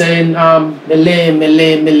starts saying, me lame.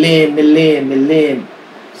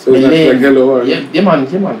 So it's like hello or? Yeah, man.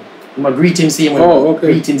 You might greet him, see him. Oh,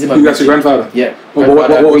 okay. Greetings, That's your grandfather? Yeah. Oh,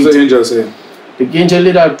 what was the angel saying? The angel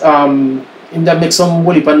did that, him that make some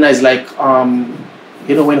woolly pan nice, like,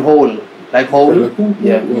 you know, when whole. Like whole?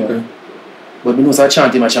 Yeah. Okay. But we know so I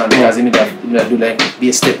chant him because him that do like, be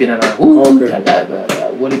a step in and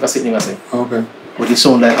woolly pan sitting him, I say. Okay. But it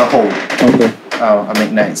sound like a whole. Okay. I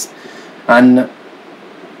make nice. And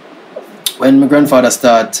when my grandfather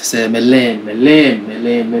start say me lame, when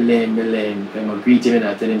I greet him and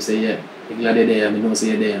I tell him say yeah, I'm glad you're there, I know say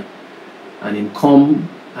you're there. And him come,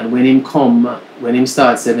 and when him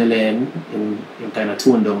start say me lame, him kind of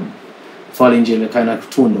tone down. Fallen angel kind of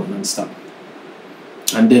tone down and stop.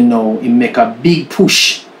 And then now he make a big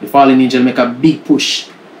push. The fallen angel make a big push.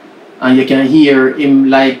 And you can hear him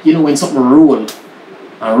like, you know when something roll.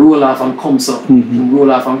 And roll off and come so. Him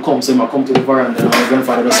roll off and come so. Him come to the veranda and my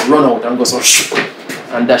grandfather just run out and go so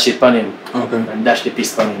and dash it on him. Okay. And dash the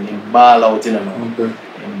piece on him. Him ball out, you know. Okay.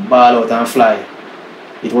 Him ball out and fly.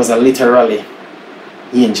 it was a literally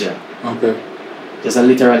angel. Okay. Just a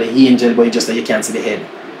literally angel, but just that you can't see the head.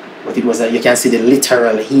 But it was you can see the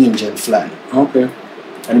literal angel fly. Okay.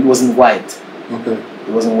 And it wasn't white. Okay. It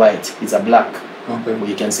wasn't white. It's a black. Okay. But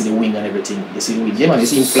you can see the wing and everything. You see the wing. Yeah, man, you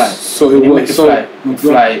see him fly. So when it was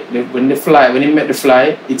when he met the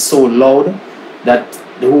fly, it's so loud that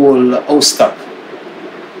the whole house stop.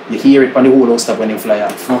 You hear it on the whole house stop when he fly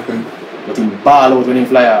off. Okay. But him ball out when he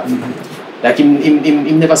fly off. Like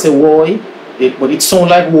him never say woy, but it sound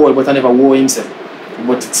like woy, but I never woy himself.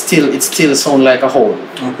 But it still sound like a howl.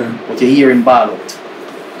 Okay. But you hear him ball out.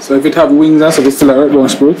 So if it have wings and stuff, it's still an earthbound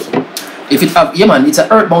spirit? If it have, yeah man, it's an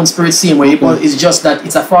earthbound spirit same way. It's just that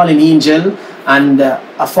it's a fallen angel, and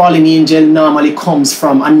a fallen angel normally comes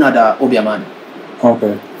from another Obeah.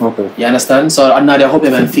 Okay. Okay. You understand? So another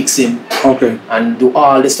Obeah fix him. Okay. And do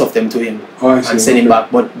all the stuff them to him. Oh, I see. And send him back.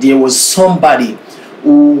 But there was somebody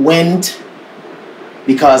who went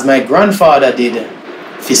because my grandfather did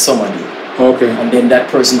for somebody. Okay. And then that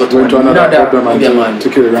person got went to another Obeah man to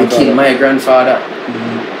kill my grandfather.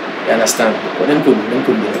 You understand? But them couldn't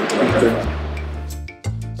do that.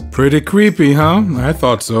 Pretty creepy, huh? I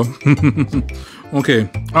thought so. Okay.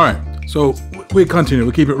 All right. So we continue.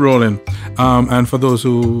 We keep it rolling. And for those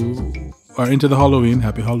who are into the Halloween,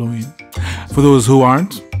 happy Halloween. For those who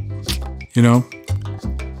aren't, you know,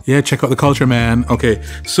 yeah, check out the culture, man. Okay.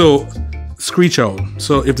 So screech owl.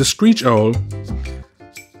 So if the screech owl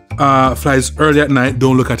flies early at night,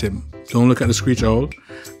 don't look at him. Don't look at the screech owl.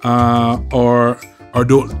 Or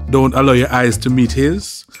don't allow your eyes to meet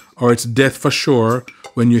his, or it's death for sure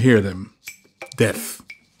when you hear them. Death,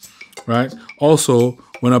 right? Also,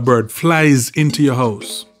 when a bird flies into your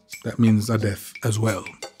house, that means a death as well.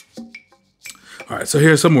 All right, so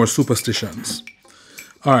here's some more superstitions.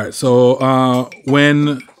 All right, so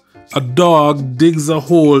when a dog digs a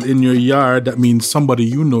hole in your yard, that means somebody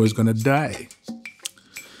you know is gonna die.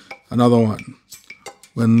 Another one.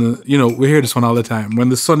 When, we hear this one all the time. When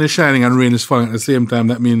the sun is shining and rain is falling at the same time,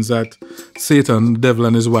 that means that Satan, the devil,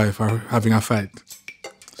 and his wife are having a fight.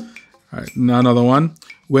 All right, now another one.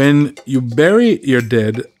 When you bury your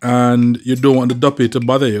dead and you don't want the duppy to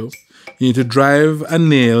bother you, you need to drive a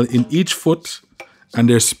nail in each foot and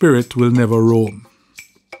their spirit will never roam.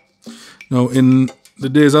 Now, in the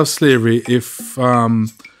days of slavery, if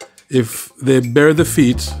they bury the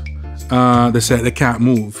feet, they say they can't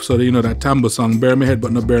move. So that Tambo song, bury my head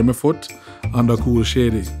but not bury my foot, under cool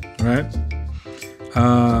shady, right?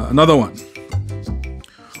 Another one.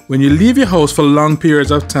 When you leave your house for long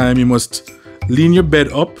periods of time, you must lean your bed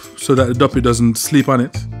up so that the duppy doesn't sleep on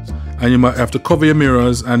it. And you might have to cover your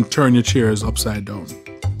mirrors and turn your chairs upside down.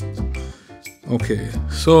 Okay,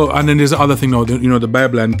 so, and then there's the other thing now, the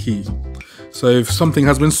Bible and key. So if something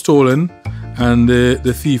has been stolen and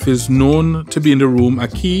the thief is known to be in the room, a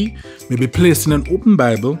key may be placed in an open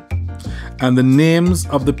Bible and the names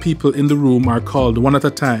of the people in the room are called one at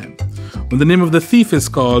a time. When the name of the thief is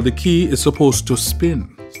called, the key is supposed to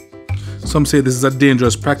spin. Some say this is a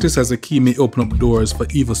dangerous practice as the key may open up doors for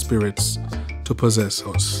evil spirits to possess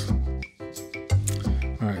us.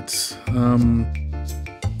 All right.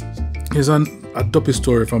 Here's a duppy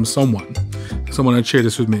story from someone. Someone had shared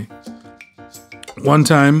this with me. One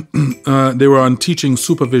time, they were on teaching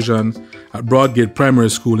supervision at Broadgate Primary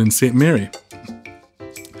School in St. Mary.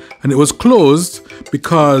 And it was closed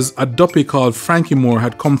because a duppy called Frankie Moore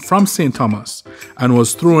had come from St. Thomas and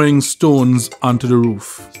was throwing stones onto the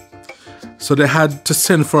roof. So they had to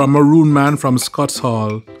send for a Maroon man from Scott's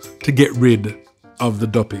Hall to get rid of the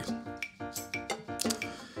duppy.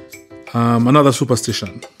 Another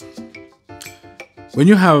superstition. When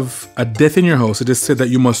you have a death in your house, it is said that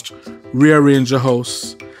you must rearrange the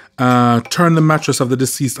house, turn the mattress of the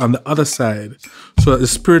deceased on the other side so that the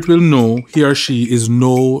spirit will know he or she is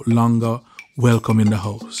no longer welcome in the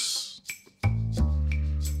house.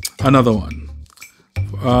 Another one.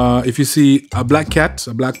 If you see a black cat,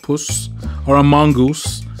 a black puss, or a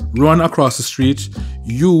mongoose run across the street,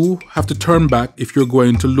 you have to turn back if you're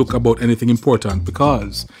going to look about anything important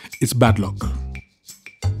because it's bad luck.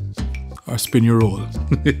 Or spin your roll.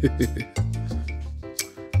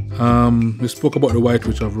 We spoke about the White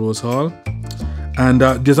Witch of Rose Hall. And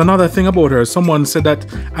there's another thing about her. Someone said that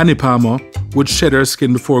Annie Palmer would shed her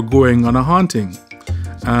skin before going on a haunting.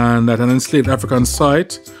 And that an enslaved African saw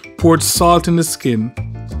it, poured salt in the skin,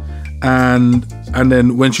 and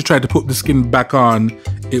then when she tried to put the skin back on,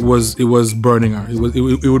 it was burning her.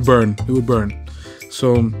 It would burn.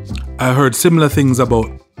 So I heard similar things about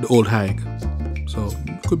the old hag. So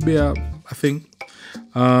it could be a thing.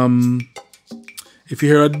 If you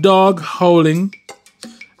hear a dog howling,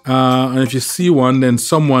 and if you see one, then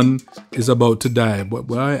someone is about to die. But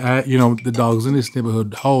you know, the dogs in this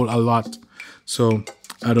neighborhood howl a lot, so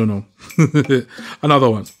I don't know. Another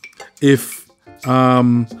one. If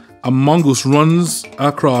a mongoose runs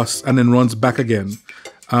across and then runs back again,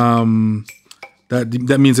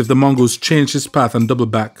 that means if the mongoose changes his path and double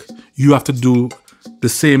back, you have to do the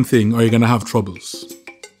same thing or you're gonna have troubles.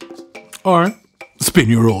 Or spin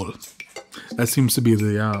your roll. That seems to be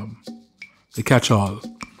the catch-all.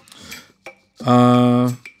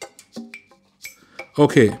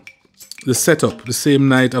 Okay, the setup, the same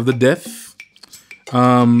night of the death.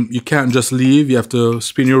 You can't just leave. You have to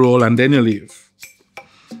spin your roll and then you leave.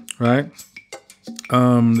 Right?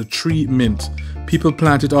 The tree mint. People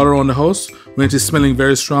plant it all around the house. When it is smelling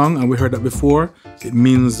very strong, and we heard that before, it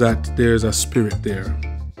means that there's a spirit there.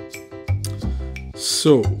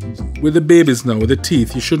 So, with the babies now, with the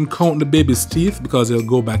teeth, you shouldn't count the baby's teeth because they'll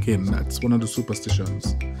go back in. That's one of the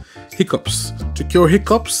superstitions. Hiccups. To cure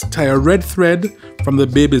hiccups, tie a red thread from the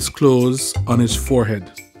baby's clothes on his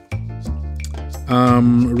forehead.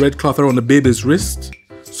 Red cloth around the baby's wrist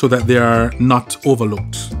so that they are not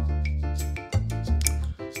overlooked.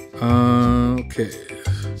 Okay.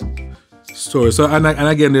 Story. So, and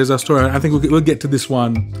again, there's a story. I think we'll get to this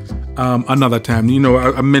one another time. You know,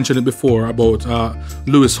 I mentioned it before about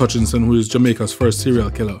Lewis Hutchinson, who is Jamaica's first serial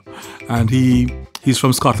killer, and he's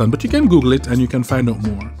from Scotland. But you can Google it and you can find out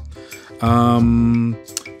more.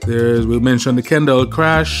 We mentioned the Kendall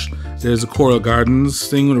crash. There's the Coral Gardens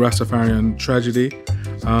thing with Rastafarian tragedy.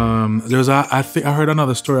 I heard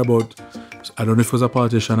another story about, I don't know if it was a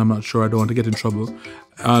politician, I'm not sure, I don't want to get in trouble,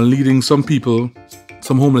 leading some people,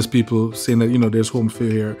 some homeless people, saying that, you know, there's home for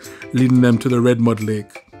you here, leading them to the Red Mud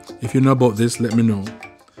Lake. If you know about this, let me know.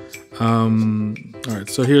 All right,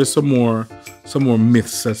 so here's some more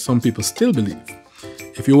myths that some people still believe.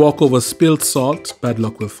 If you walk over spilled salt, bad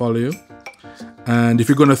luck will follow you. And if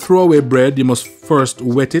you're going to throw away bread, you must first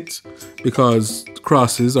wet it, because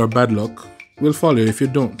crosses or bad luck will follow you if you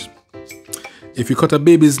don't. If you cut a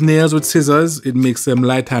baby's nails with scissors, it makes them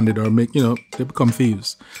light-handed or they become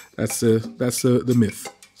thieves. That's the myth.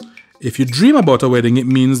 If you dream about a wedding, it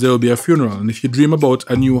means there will be a funeral. And if you dream about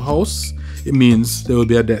a new house, it means there will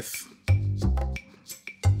be a death.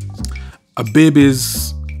 A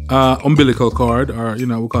baby's umbilical cord, or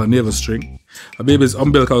we call it navel string. A baby's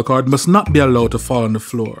umbilical cord must not be allowed to fall on the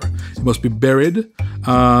floor. It must be buried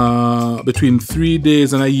between 3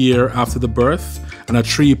 days and a year after the birth, and a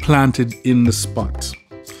tree planted in the spot.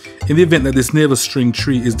 In the event that this navel string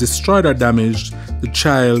tree is destroyed or damaged, the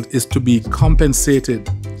child is to be compensated.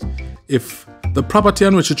 If the property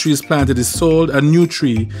on which the tree is planted is sold, a new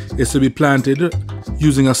tree is to be planted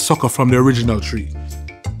using a sucker from the original tree.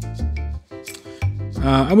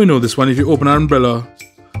 And we know this one. If you open an umbrella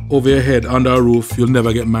over your head under a roof, you'll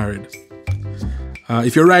never get married.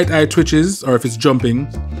 If your right eye twitches or if it's jumping,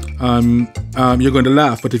 you're going to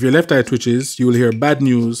laugh. But if your left eye twitches, you will hear bad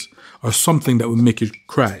news or something that will make you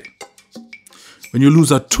cry. When you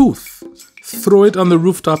lose a tooth, throw it on the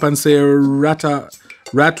rooftop and say, rat,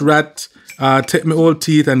 take my old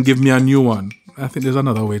teeth and give me a new one. I think there's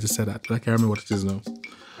another way to say that, but I can't remember what it is now.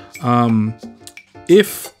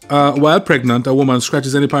 If, while pregnant, a woman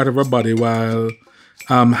scratches any part of her body while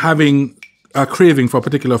having a craving for a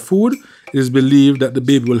particular food, it is believed that the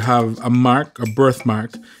baby will have a mark, a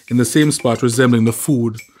birthmark, in the same spot resembling the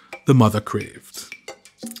food the mother craved.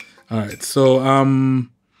 All right, so I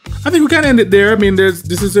think we can end it there. I mean,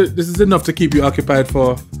 this is enough to keep you occupied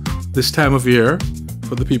for this time of year,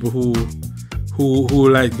 for the people who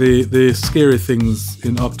like the scary things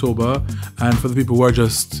in October, and for the people who are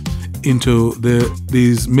just into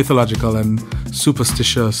these mythological and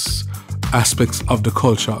superstitious aspects of the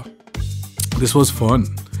culture. This was fun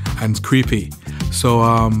and creepy. So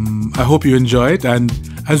I hope you enjoyed, and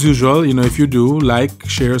as usual, if you do, like,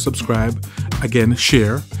 share, subscribe, again,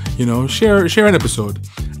 share an episode,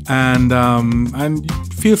 and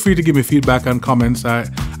feel free to give me feedback and comments. I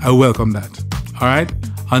welcome that. All right,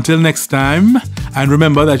 until next time, and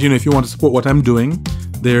remember that if you want to support what I'm doing,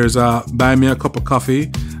 there's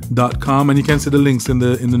BuyMeACoffeeCash.com, and you can see the links in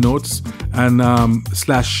the notes, and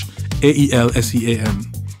 /AELSEAN.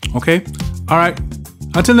 Okay, all right,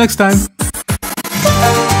 until next time.